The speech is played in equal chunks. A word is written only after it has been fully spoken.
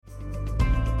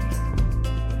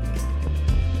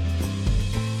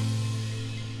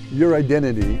Your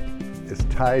identity is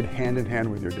tied hand in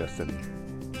hand with your destiny.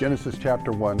 Genesis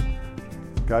chapter 1,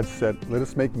 God said, let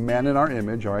us make man in our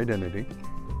image, our identity,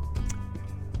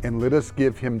 and let us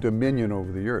give him dominion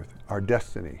over the earth, our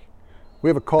destiny. We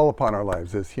have a call upon our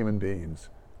lives as human beings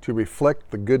to reflect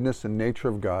the goodness and nature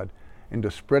of God and to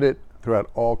spread it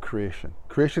throughout all creation.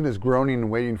 Creation is groaning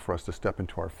and waiting for us to step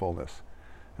into our fullness.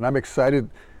 And I'm excited.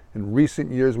 In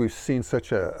recent years, we've seen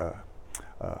such a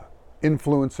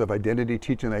influence of identity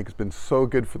teaching that has been so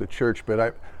good for the church.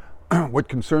 But what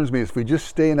concerns me is if we just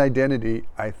stay in identity,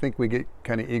 I think we get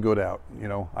kind of egoed out. You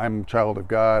know, I'm a child of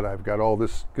God. I've got all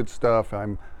this good stuff.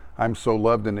 I'm so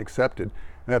loved and accepted.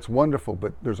 And that's wonderful,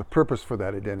 but there's a purpose for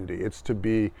that identity. It's to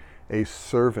be a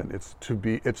servant. It's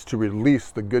to release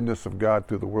the goodness of God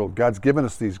through the world. God's given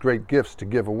us these great gifts to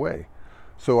give away.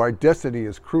 So our destiny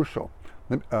is crucial.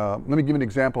 Let me give you an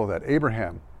example of that.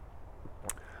 Abraham.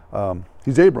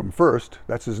 He's Abram first,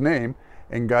 that's his name,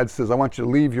 and God says, I want you to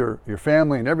leave your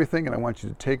family and everything, and I want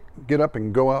you to get up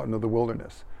and go out into the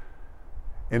wilderness.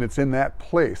 And it's in that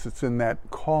place, it's in that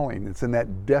calling, it's in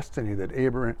that destiny that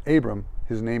Abram,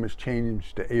 his name is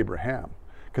changed to Abraham.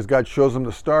 Because God shows him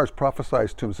the stars,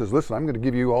 prophesies to him, says, listen, I'm going to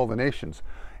give you all the nations,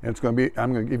 and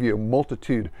I'm going to give you a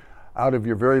multitude out of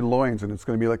your very loins, and it's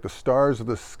going to be like the stars of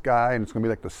the sky, and it's going to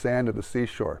be like the sand of the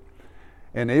seashore.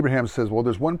 And Abraham says, well,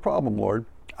 there's one problem, Lord.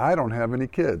 I don't have any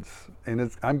kids, and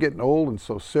I'm getting old, and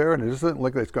so Sarah, and it doesn't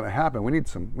look like it's going to happen. We need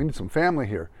some family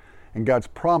here. And God's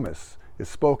promise is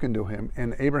spoken to him,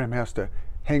 and Abraham has to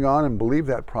hang on and believe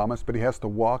that promise, but he has to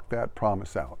walk that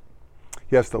promise out.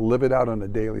 He has to live it out on a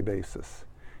daily basis.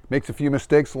 Makes a few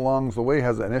mistakes along the way,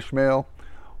 has an Ishmael,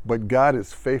 but God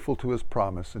is faithful to his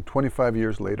promise, and 25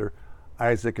 years later,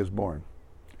 Isaac is born.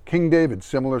 King David,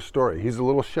 similar story. He's a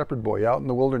little shepherd boy out in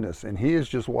the wilderness, and he is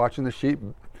just watching the sheep.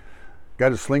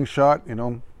 Got a slingshot,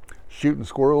 shooting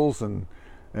squirrels and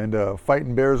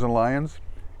fighting bears and lions.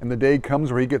 And the day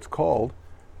comes where he gets called.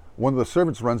 One of the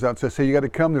servants runs out and says, hey, you got to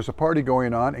come. There's a party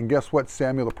going on. And guess what?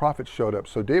 Samuel the prophet showed up.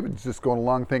 So David's just going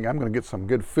along thinking, I'm going to get some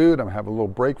good food. I'm going to have a little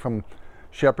break from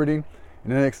shepherding.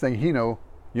 And the next thing he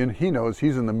knows,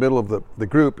 he's in the middle of the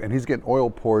group, and he's getting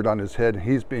oil poured on his head.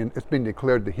 It's being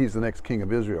declared that he's the next king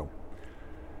of Israel.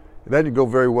 That didn't go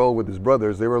very well with his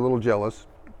brothers. They were a little jealous.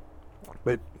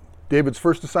 But David's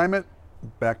first assignment,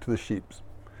 back to the sheep,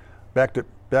 back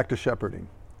to shepherding.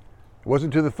 It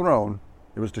wasn't to the throne,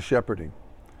 it was to shepherding.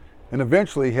 And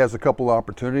eventually he has a couple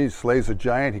opportunities, slays a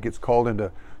giant, he gets called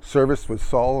into service with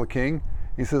Saul, the king.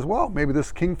 He says, well, maybe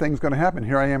this king thing's going to happen.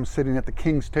 Here I am sitting at the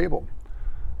king's table.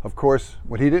 Of course,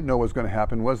 what he didn't know was going to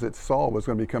happen was that Saul was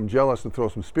going to become jealous and throw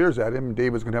some spears at him, and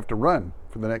David's going to have to run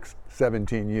for the next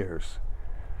 17 years.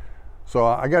 So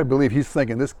I got to believe he's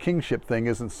thinking this kingship thing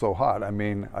isn't so hot. I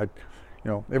mean,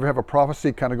 ever have a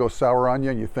prophecy kind of go sour on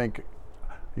you and you think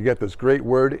you get this great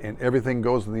word and everything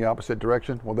goes in the opposite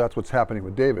direction? Well, that's what's happening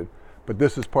with David. But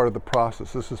this is part of the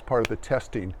process. This is part of the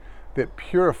testing that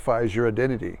purifies your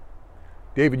identity.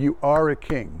 David, you are a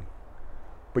king,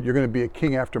 but you're going to be a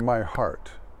king after my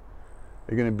heart.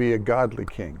 You're going to be a godly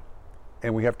king.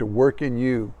 And we have to work in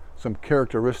you some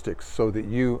characteristics so that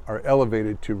you are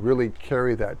elevated to really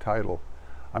carry that title.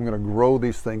 I'm going to grow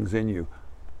these things in you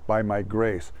by my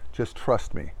grace. Just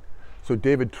trust me. So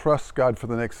David trusts God for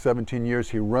the next 17 years.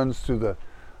 He runs through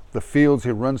the fields,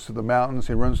 he runs through the mountains,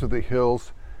 he runs through the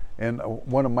hills. And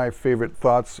one of my favorite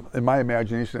thoughts in my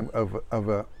imagination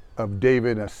of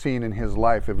David, a scene in his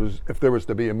life, if there was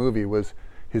to be a movie, was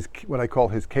what I call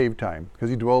his cave time,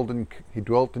 because he dwelt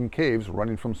in caves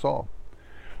running from Saul.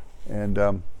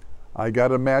 And I got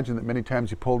to imagine that many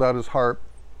times he pulled out his harp,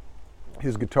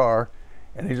 his guitar,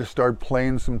 and he just started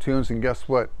playing some tunes, and guess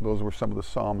what? Those were some of the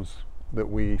Psalms that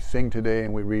we sing today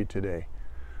and we read today.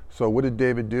 So what did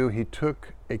David do? He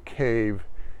took a cave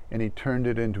and he turned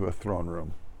it into a throne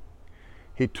room.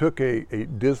 He took a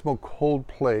dismal, cold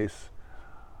place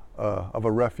of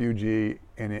a refugee,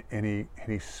 and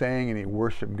he sang and he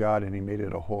worshiped God, and he made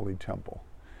it a holy temple.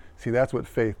 See, that's what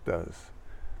faith does.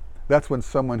 That's when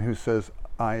someone who says,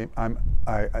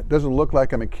 it doesn't look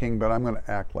like I'm a king, but I'm going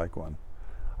to act like one.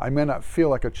 I may not feel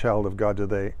like a child of God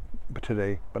today,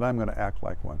 but I'm going to act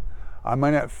like one. I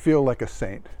might not feel like a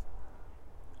saint,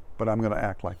 but I'm going to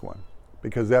act like one,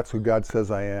 because that's who God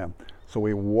says I am. So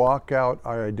we walk out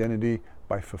our identity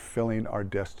by fulfilling our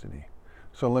destiny.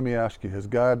 So let me ask you, has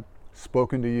God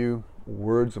spoken to you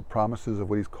words of promises of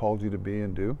what he's called you to be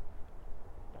and do?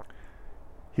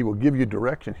 He will give you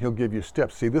direction. He'll give you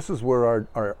steps. See, this is where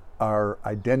our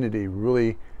identity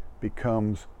really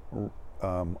becomes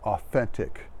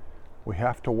authentic. We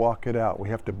have to walk it out. We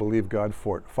have to believe God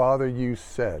for it. Father, you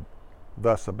said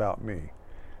thus about me.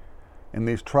 And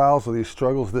these trials or these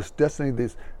struggles, this destiny,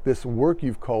 this work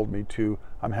you've called me to,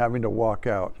 I'm having to walk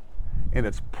out. And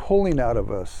it's pulling out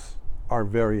of us our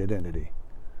very identity.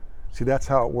 See, that's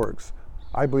how it works.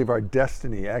 I believe our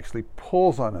destiny actually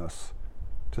pulls on us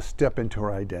to step into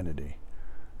our identity.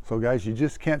 So guys, you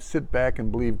just can't sit back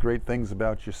and believe great things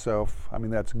about yourself. I mean,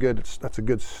 that's good. That's a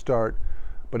good start.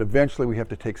 But eventually we have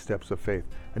to take steps of faith.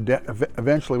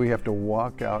 Eventually we have to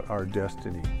walk out our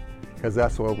destiny, because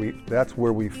that's where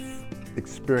we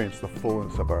experience the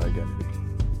fullness of our identity.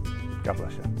 God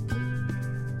bless you.